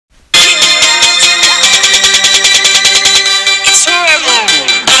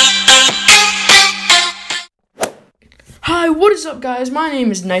What is up, guys? My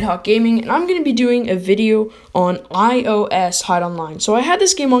name is Nighthawk Gaming, and I'm going to be doing a video on iOS Hide Online. So I had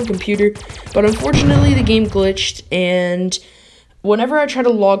this game on computer, but unfortunately the game glitched, and whenever I try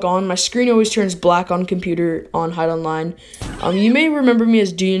to log on, my screen always turns black on computer on Hide Online. You may remember me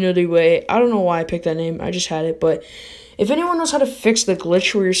as Do You Know The Way. I don't know why I picked that name. I just had it, but if anyone knows how to fix the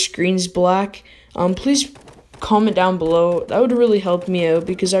glitch where your screen's black, please comment down below. That would really help me out,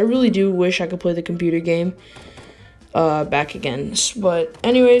 because I really do wish I could play the computer game back again. But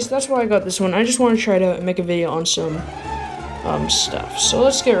anyways, that's why I got this one. I just want to try to make a video on some stuff. So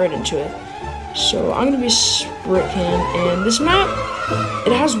let's get right into it. So I'm gonna be Spritcan, and this map,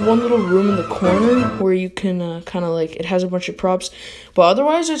 it has one little room in the corner where you can kind of like, it has a bunch of props, but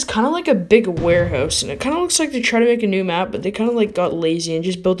otherwise it's kind of like a big warehouse, and it kind of looks like they tried to make a new map, but they kind of like got lazy and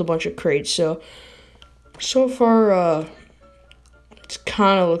just built a bunch of crates. So far it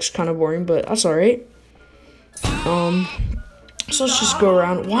kind of looks kind of boring, but that's all right. So let's just go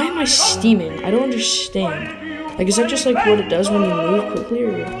around. Why am I steaming? I don't understand. Like, is that just like what it does when you move quickly,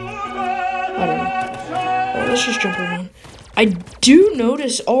 or I don't know. Alright, let's just jump around. I do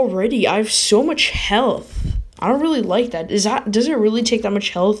notice already I have so much health. I don't really like that. Does it really take that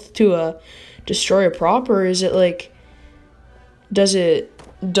much health to destroy a prop, or is it like, does it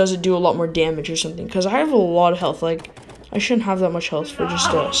do a lot more damage or something? Because I have a lot of health. Like, I shouldn't have that much health for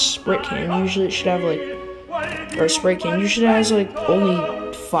just a sprit can. Usually it should have like, or a spray can, usually has like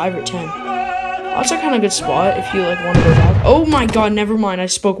only 5 or 10. That's a kind of good spot if you like want to go back. Oh my god, never mind. I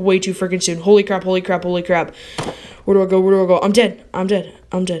spoke way too freaking soon. Holy crap, holy crap, holy crap. Where do I go? Where do I go? I'm dead. I'm dead.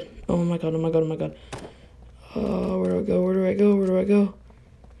 I'm dead. Oh my god, oh my god, oh my god. Where do I go? Where do I go? Where do I go?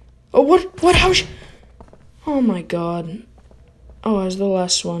 Oh, what? How? Oh my god. Oh, I was the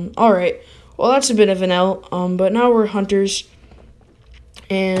last one. Alright. Well, that's a bit of an L. But now we're hunters.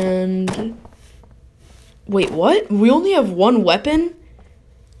 And wait, what? We only have one weapon?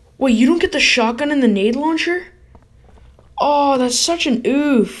 Wait, you don't get the shotgun and the nade launcher? Oh, that's such an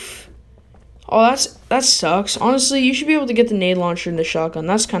oof. Oh, that sucks. Honestly, you should be able to get the nade launcher and the shotgun.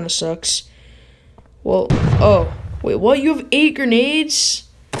 That's kind of sucks. Well, oh. Wait, what? You have 8 grenades?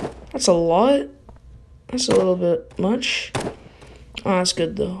 That's a lot. That's a little bit much. Oh, that's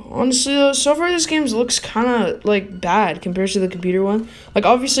good, though. Honestly, though, so far this game looks kind of, like, bad compared to the computer one. Like,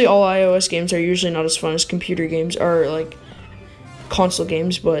 obviously, all iOS games are usually not as fun as computer games, or, like, console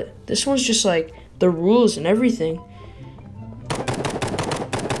games, but this one's just, like, the rules and everything.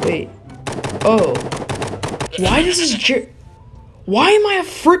 Wait. Oh. Why does this Why am I a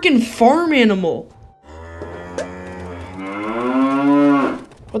freaking farm animal?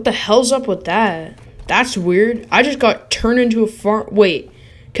 What the hell's up with that? That's weird. I just got turned into a farm. Wait,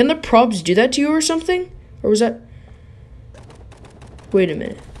 can the props do that to you or something? Or was that? Wait a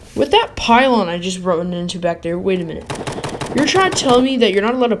minute. With that pylon I just run into back there, wait a minute. You're trying to tell me that you're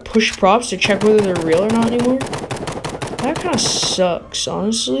not allowed to push props to check whether they're real or not anymore? That kind of sucks,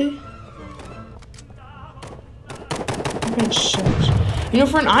 honestly. That kind of sucks. You know,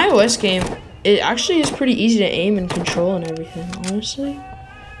 for an iOS game, it actually is pretty easy to aim and control and everything, honestly.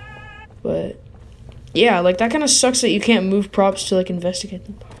 But yeah, like, that kind of sucks that you can't move props to, like, investigate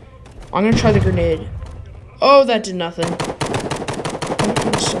them. I'm gonna try the grenade. Oh, that did nothing. That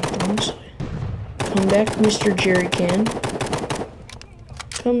kind of sucked, honestly. Come back, Mr. Jerry Can.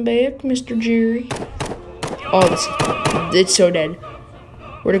 Come back, Mr. Jerry. Oh, it's so dead.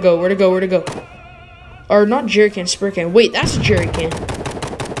 Where to go, where to go, where to go? Or not Jerry Can, Spray Can. Wait, that's a Jerry Can.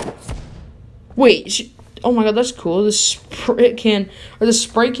 Wait, oh my god, that's cool. The spray can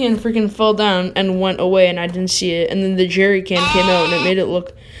freaking fell down and went away, and I didn't see it. And then the Jerry Can came out, and it made it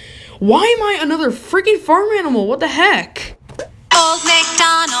look. Why am I another freaking farm animal? What the heck? Old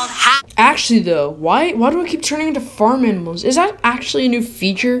MacDonald. Actually, though, why do I keep turning into farm animals? Is that actually a new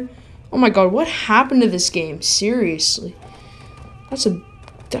feature? Oh my god, what happened to this game? Seriously,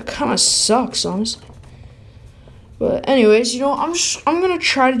 that kind of sucks, honestly. But anyways, you know, I'm gonna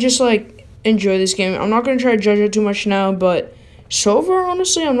try to just like enjoy this game. I'm not gonna try to judge it too much now, but so far,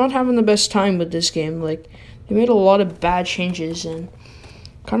 honestly, I'm not having the best time with this game. Like, they made a lot of bad changes, and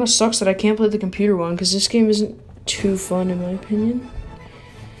kind of sucks that I can't play the computer one, because this game isn't too fun in my opinion.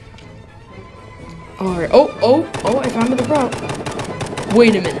 Alright, oh, I found the prop.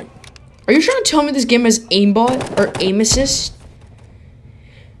 Wait a minute. Are you trying to tell me this game has aimbot or aim assist?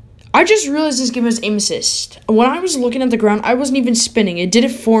 I just realized this game has aim assist. When I was looking at the ground, I wasn't even spinning. It did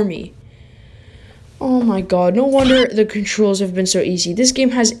it for me. Oh my god, no wonder the controls have been so easy. This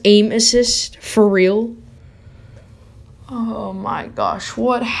game has aim assist, for real. Oh my gosh,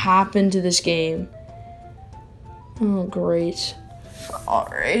 what happened to this game? Oh, great.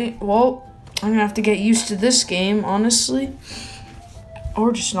 Alright, well, I'm gonna have to get used to this game, honestly.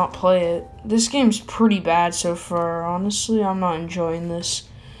 Or just not play it. This game's pretty bad so far, honestly. I'm not enjoying this.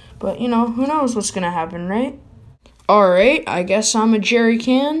 But, you know, who knows what's gonna happen, right? Alright, I guess I'm a jerry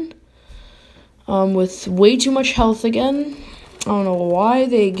can. With way too much health again. I don't know why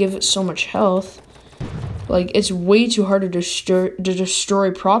they give it so much health. Like, it's way too hard to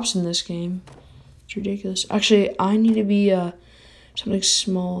destroy props in this game. It's ridiculous. Actually, I need to be, something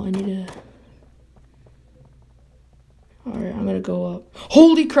small. I need to... Alright, I'm gonna go up.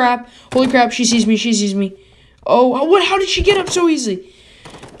 Holy crap! Holy crap, she sees me, she sees me. Oh, what? How did she get up so easily?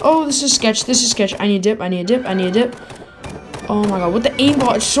 Oh, this is sketch, this is sketch. I need a dip, I need a dip, I need a dip. Oh my god, with the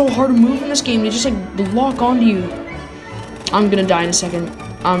aimbot, it's so hard to move in this game. They just, like, lock onto you. I'm gonna die in a second.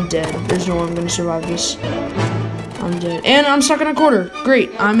 I'm dead. There's no way I'm gonna survive this. I'm dead. And I'm stuck in a corner.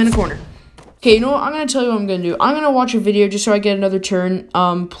 Great, I'm in a corner. Okay, you know what? I'm gonna tell you what I'm gonna do. I'm gonna watch a video just so I get another turn.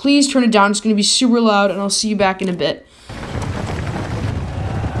 Please turn it down. It's gonna be super loud, and I'll see you back in a bit.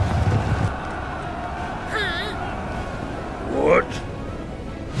 What?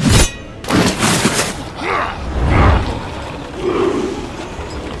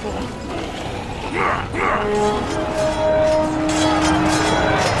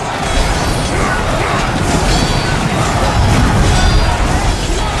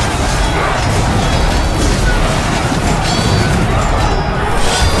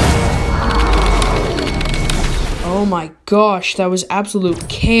 Oh my gosh, that was absolute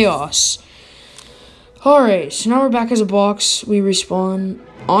chaos. Alright, so now we're back as a box. We respawn.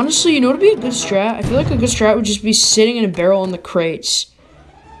 Honestly, you know what would be a good strat? I feel like a good strat would just be sitting in a barrel in the crates.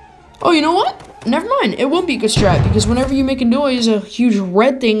 Oh, you know what? Never mind. It won't be a good strat because whenever you make a noise, a huge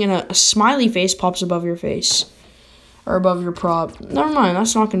red thing and a smiley face pops above your face. Or above your prop. Never mind,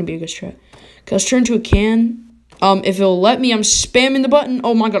 that's not going to be a good strat. Okay, let's turn to a can. If it'll let me, I'm spamming the button.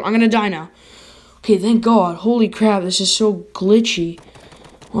 Oh my god, I'm going to die now. Okay, thank god. Holy crap, this is so glitchy.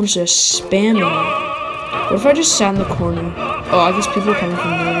 I'm just spamming it. What if I just sat in the corner? Oh, I guess people are coming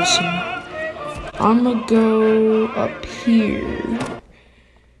from noticing. I'm gonna go up here.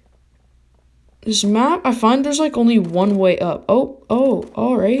 This map, I find there's like only one way up. Oh,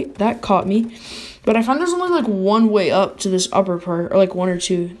 alright. That caught me. But I find there's only like one way up to this upper part, or like one or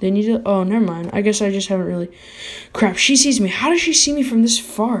two. They need to, oh, never mind. I guess I just haven't really. Crap, she sees me. How does she see me from this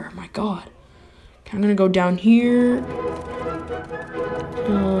far? Oh my god. Okay, I'm gonna go down here.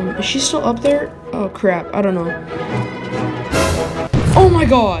 Is she still up there? Oh crap, I don't know. Oh my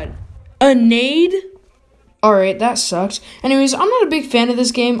god! A nade? Alright, that sucks. Anyways, I'm not a big fan of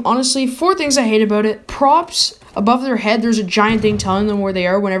this game. Honestly, 4 things I hate about it. Props, above their head, there's a giant thing telling them where they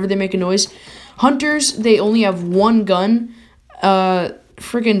are whenever they make a noise. Hunters, they only have 1 gun.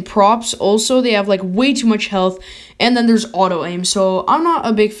 Freaking props, also, they have, like, way too much health. And then there's auto-aim, so I'm not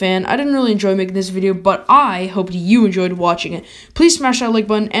a big fan. I didn't really enjoy making this video, but I hope you enjoyed watching it. Please smash that like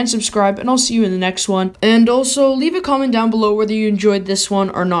button and subscribe, and I'll see you in the next one. And also, leave a comment down below whether you enjoyed this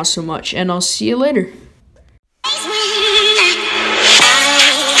one or not so much, and I'll see you later.